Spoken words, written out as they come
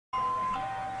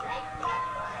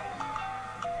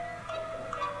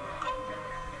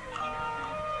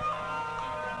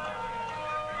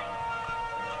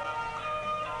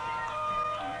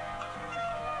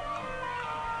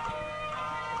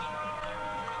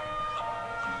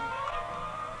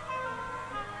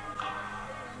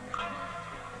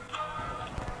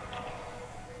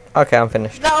Okay, I'm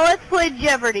finished. Now let's play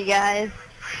Jeopardy, guys.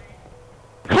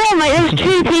 Come on, mate, there's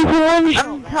two people on the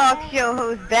I'm talk show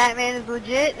host Batman is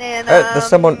legit, and there's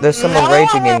someone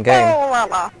raging in game.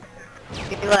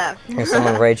 He left. There's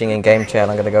someone raging in game chat.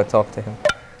 I'm gonna go talk to him.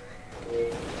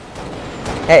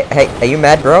 Hey, are you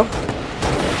mad, bro?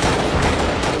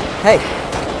 Hey,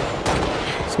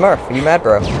 Smurf, are you mad,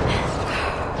 bro?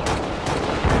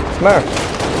 Smurf,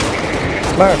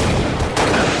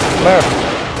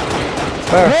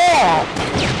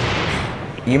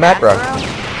 you mad, bro?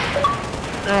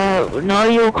 No,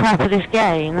 you're crap at this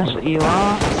game, that's what you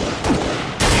are.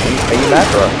 Are you mad,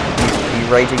 bro? Are you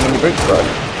raging in your boots, bro?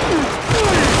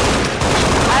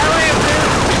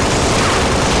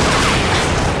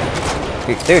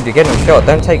 Dude, you're getting shot.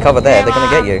 Don't take cover there. They're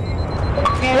gonna get you.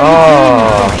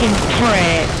 Oh,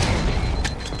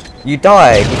 you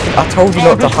died. I told you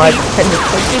not to hide.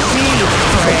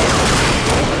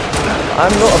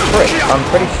 I'm not a prick. I'm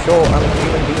pretty sure I'm a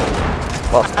human being.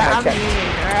 Last time I checked.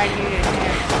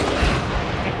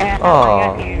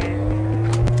 Oh.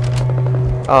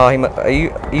 Oh, are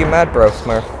you mad, bro,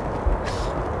 Smurf?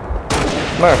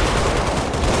 Smurf.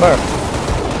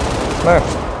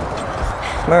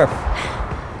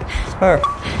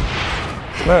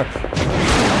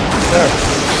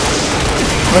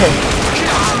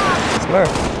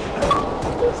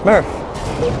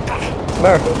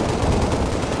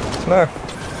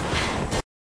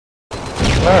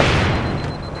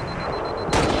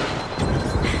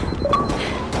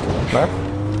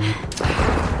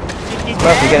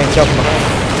 Smurf, you're getting shot from behind.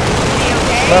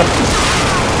 Smurf.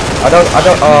 I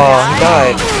don't, oh, he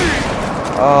died.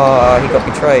 Oh, he got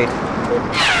betrayed.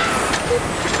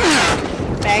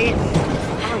 Faggot.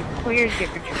 How many players get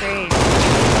betrayed? I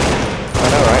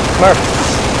know, right?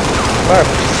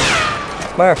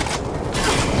 Smurf.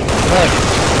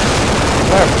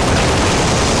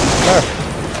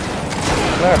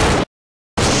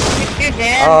 You're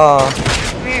dead. Oh.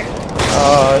 Come here.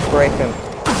 Oh, let's break him.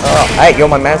 Oh, hey, you're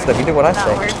my master. You do what I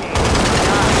say.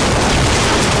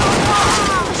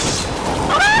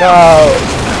 No.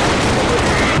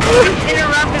 He's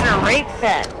interrupting a rape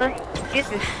set. Let's get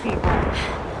this people.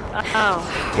 Oh.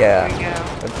 Yeah. There we go.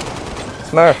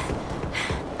 Smurf,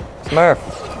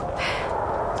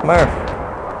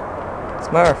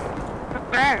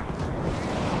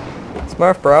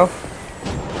 bro.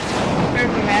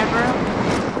 Where's the man, bro?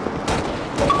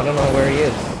 I don't know where he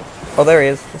is. Oh, there he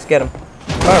is. Let's get him.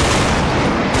 Smurf.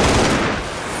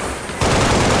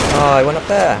 Oh, he went up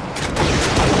there.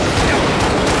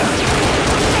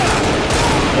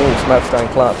 Oh, Smurf's throwing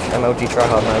clutch. MLG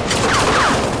tryhard mode.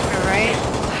 Alright.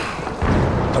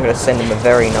 I'm gonna send him a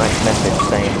very nice message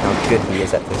saying how good he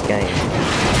is at this game.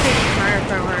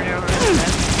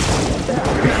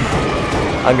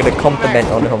 I'm gonna compliment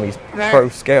on his pro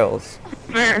skills.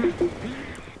 I'm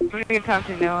gonna talk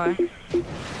to Noah.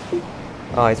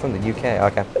 Oh, he's from the UK.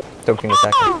 Okay. Talk to him in a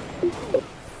second.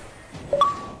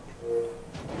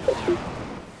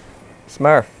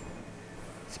 Smurf.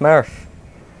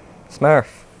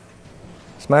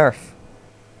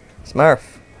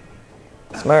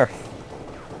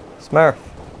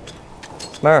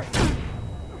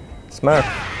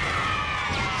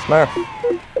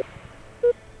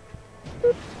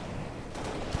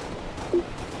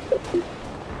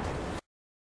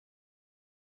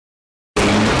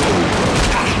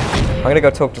 I'm gonna go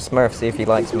talk to Smurf, see if he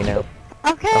likes me now.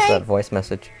 Okay. After that voice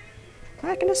message.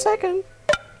 Back in a second.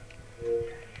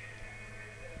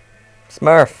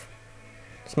 Smurf.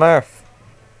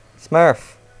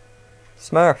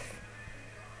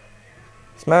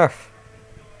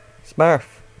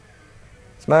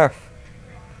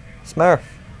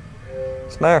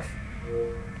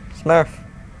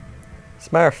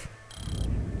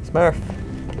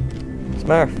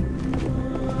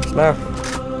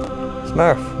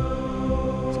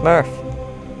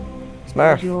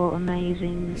 You're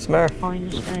amazing. Smurf.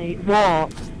 Fine state.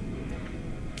 What?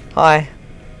 Hi.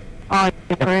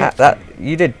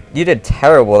 You did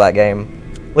terrible that game.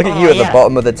 Look at you at the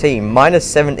bottom of the team,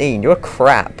 -17. You're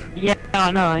crap. Yeah,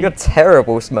 I know. You're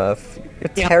terrible, Smurf.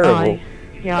 You're terrible.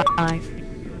 Yeah, I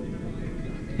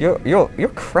know. You're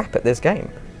crap at this game.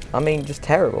 I mean, just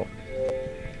terrible.